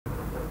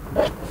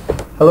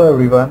Hello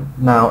everyone.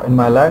 Now in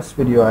my last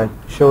video I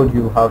showed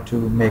you how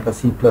to make a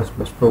C++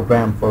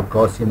 program for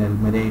Gaussian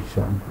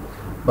elimination,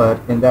 but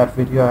in that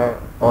video I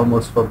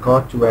almost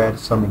forgot to add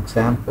some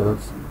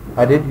examples.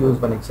 I did use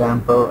one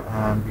example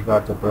and we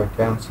got the correct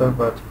answer,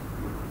 but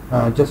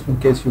just in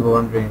case you were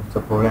wondering if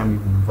the program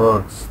even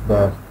works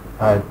that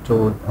I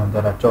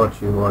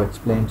taught you or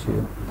explained to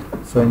you.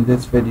 So in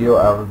this video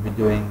I will be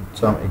doing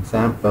some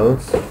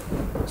examples.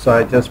 So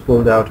I just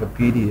pulled out a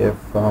PDF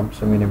from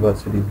some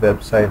university's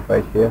website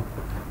right here,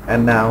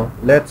 and now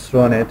let's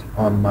run it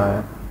on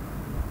my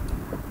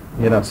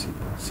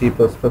C++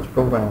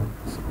 program,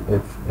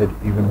 if it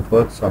even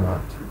works or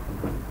not.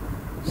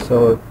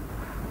 So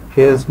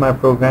here's my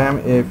program.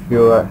 If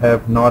you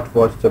have not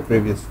watched the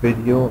previous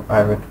video,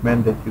 I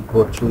recommend that you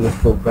go through this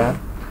program,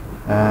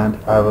 and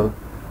I will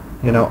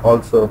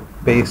also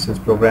paste this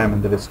program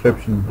in the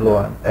description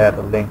below and add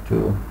a link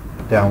to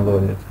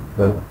download it.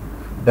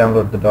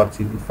 Download the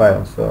 .cc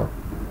file. So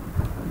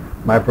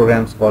my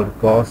program is called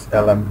Gauss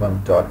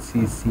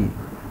Elimination.cc.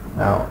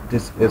 Now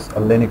this is a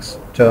Linux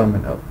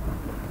terminal.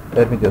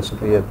 Let me just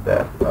clear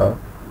that up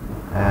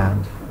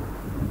and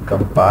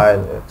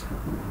compile it.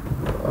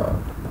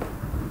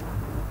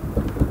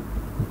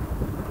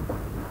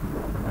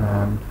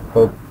 And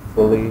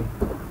hopefully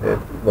it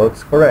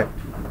works correct.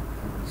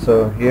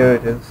 So here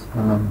it is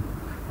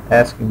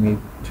asking me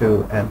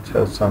to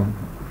enter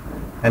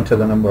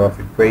the number of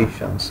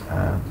equations,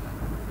 and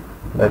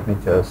let me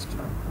just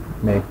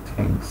make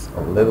things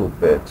a little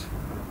bit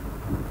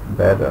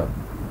better.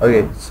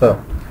 Okay, so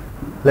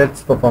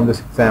let's perform this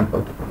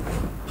example.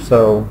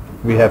 So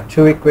we have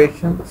two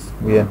equations,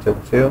 we enter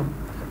 2.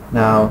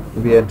 Now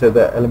we enter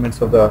the elements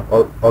of the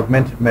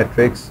augmented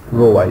matrix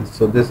row wise.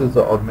 So this is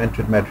the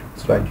augmented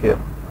matrix right here.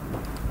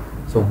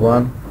 So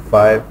 1,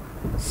 5,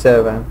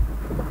 7,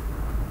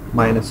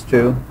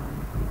 -2,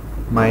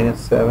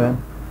 -7,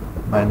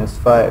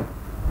 -5,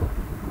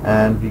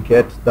 and we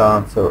get the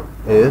answer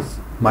is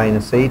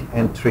 -8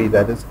 and 3.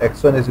 That is,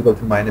 x1 is equal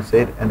to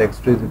 -8 and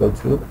x2 is equal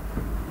to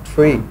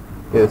 3.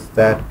 Is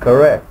that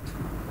correct?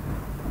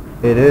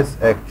 It is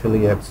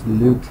actually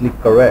absolutely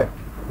correct.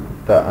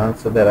 The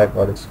answer that I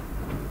got is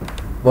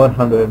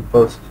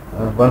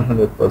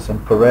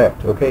 100%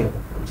 correct. Okay,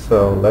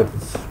 so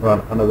let's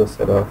run another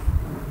set of,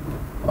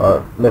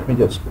 or let me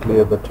just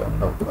clear the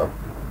terminal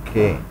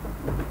again.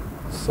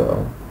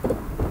 So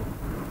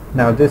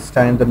now this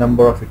time the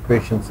number of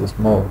equations is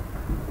more.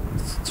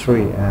 It's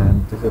 3,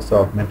 and this is the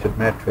augmented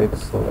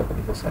matrix, so let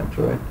me just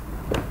enter it.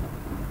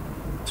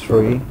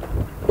 3.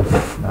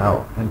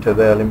 Now enter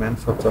the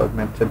elements of the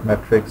augmented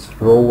matrix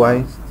row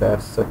wise.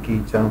 That's the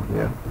key term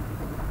here.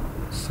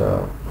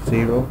 So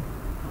 0.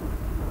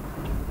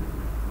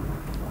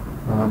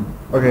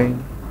 Okay,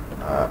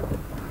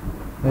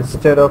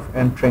 instead of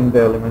entering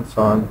the elements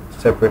on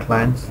separate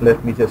lines,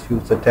 let me just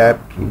use the tab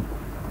key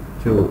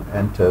to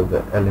enter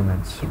the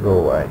elements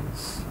row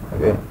wise.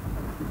 Okay,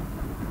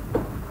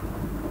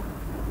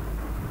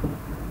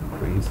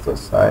 increase the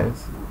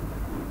size.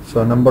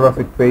 So number of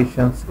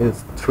equations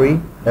is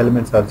 3.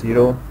 Elements are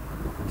 0,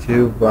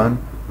 2, 1,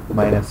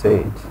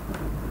 -8,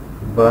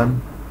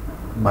 1,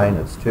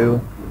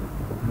 -2,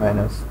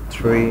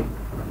 -3,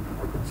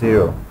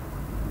 0,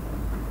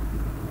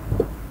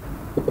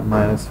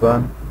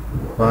 -1,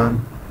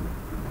 1,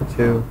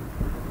 2,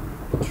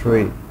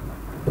 3.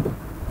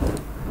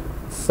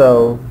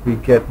 So we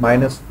get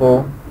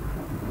 -4,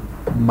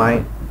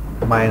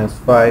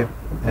 -5,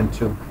 and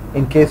 2.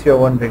 In case you're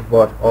wondering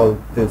what all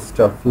this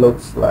stuff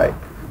looks like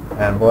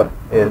and what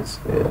is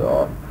it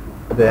all,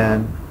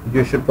 then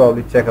you should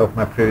probably check out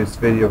my previous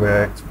video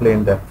where I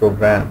explained that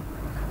program.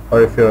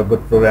 Or if you're a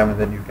good programmer,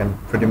 then you can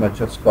pretty much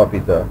just copy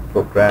the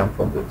program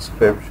from the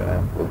description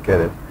and we'll get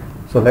it.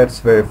 So let's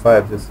verify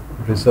if this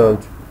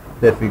result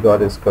that we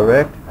got is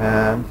correct,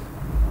 and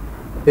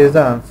here's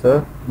the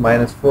answer: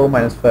 -4,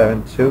 -5,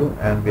 and 2,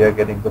 and we are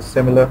getting the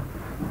similar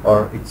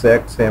or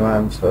exact same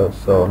answer.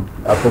 So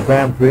our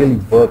program really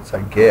works,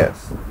 I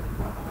guess.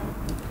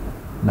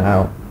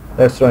 Now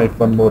let's run it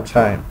one more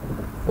time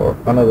for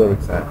another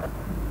example.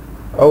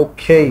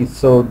 Okay,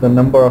 so the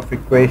number of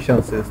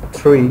equations is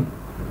 3,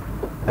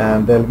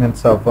 and the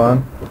elements are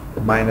 1,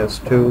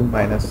 -2,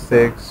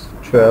 -6,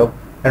 12,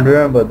 and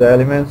remember the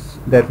elements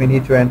that we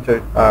need to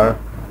enter are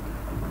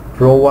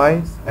row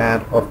wise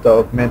and of the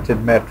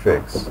augmented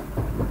matrix,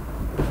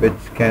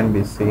 which can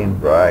be seen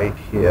right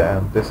here.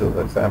 And this is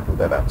the example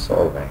that I'm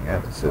solving,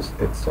 and this is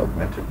its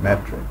augmented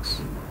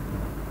matrix.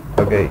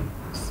 Okay,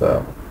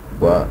 so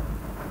 1,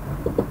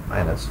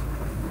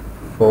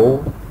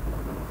 -4,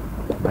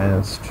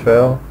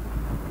 -12,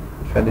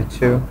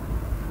 22.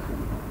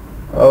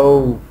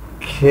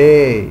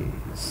 Okay,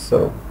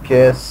 so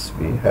guess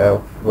we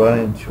have run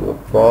into a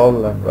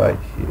problem right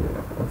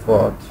here. Of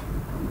what?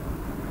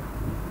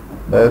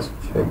 Let's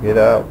check it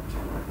out.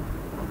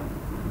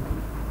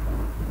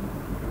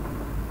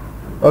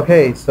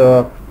 Okay,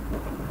 so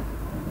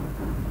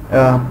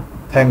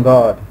thank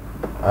God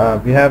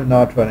we have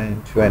not run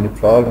into any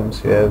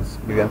problems here. As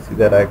you can see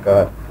that I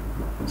got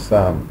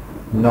some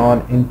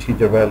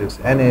non-integer values.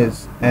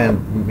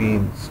 N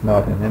means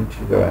not an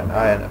integer, and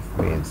INF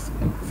means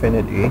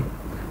infinity.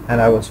 And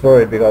I was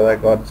worried because I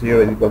got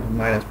 0 is equal to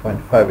minus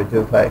 0.5, which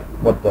is like,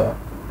 what the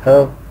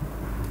hell?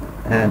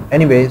 And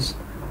anyways,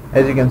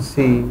 as you can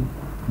see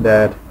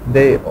that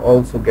they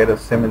also get a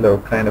similar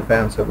kind of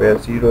answer where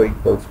 0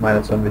 equals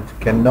minus 1, which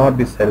cannot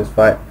be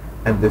satisfied,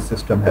 and this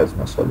system has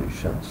no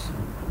solutions.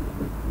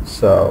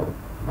 So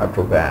my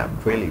program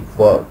really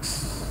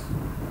works.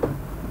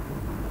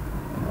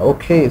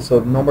 Okay, so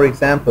no more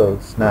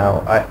examples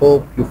now. I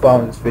hope you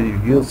found this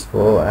video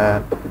useful,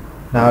 and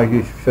now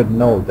you should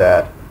know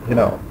that, you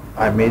know,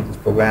 I made this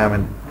program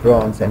and it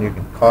runs, and you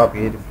can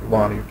copy it if you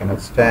want. You can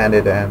extend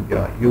it and, you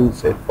know,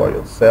 use it for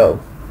yourself.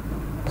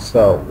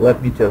 So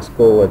let me just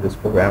go over this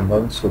program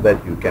once so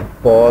that you can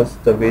pause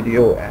the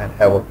video and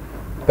have a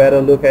better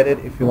look at it.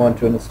 If you want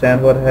to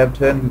understand what I have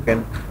done, you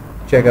can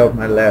check out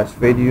my last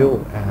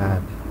video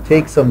and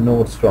take some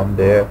notes from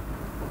there.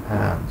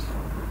 And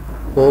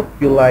hope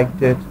you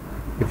liked it.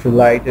 If you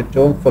liked it,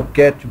 don't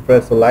forget to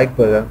press the like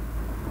button,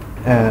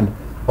 and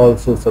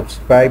also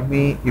subscribe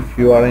me if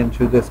you are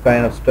into this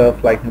kind of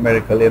stuff like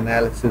numerical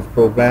analysis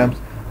programs,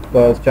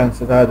 because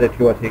chances are that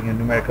you are taking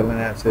numerical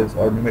analysis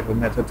or numerical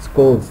methods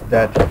course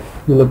that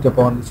you looked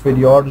upon this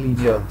video, or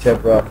linear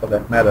algebra for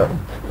that matter.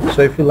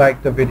 So if you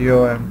like the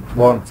video and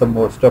want some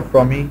more stuff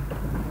from me,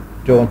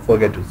 don't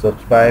forget to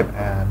subscribe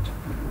and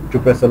to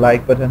press the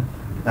like button,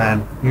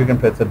 and you can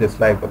press the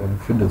dislike button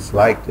if you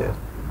disliked it.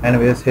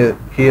 Anyways,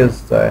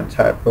 here's the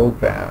entire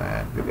program,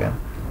 and you can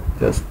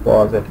just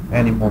pause at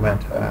any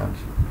moment and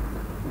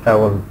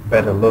have a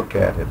better look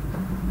at it.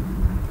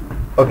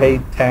 Okay,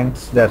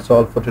 thanks. That's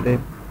all for today.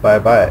 Bye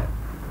bye.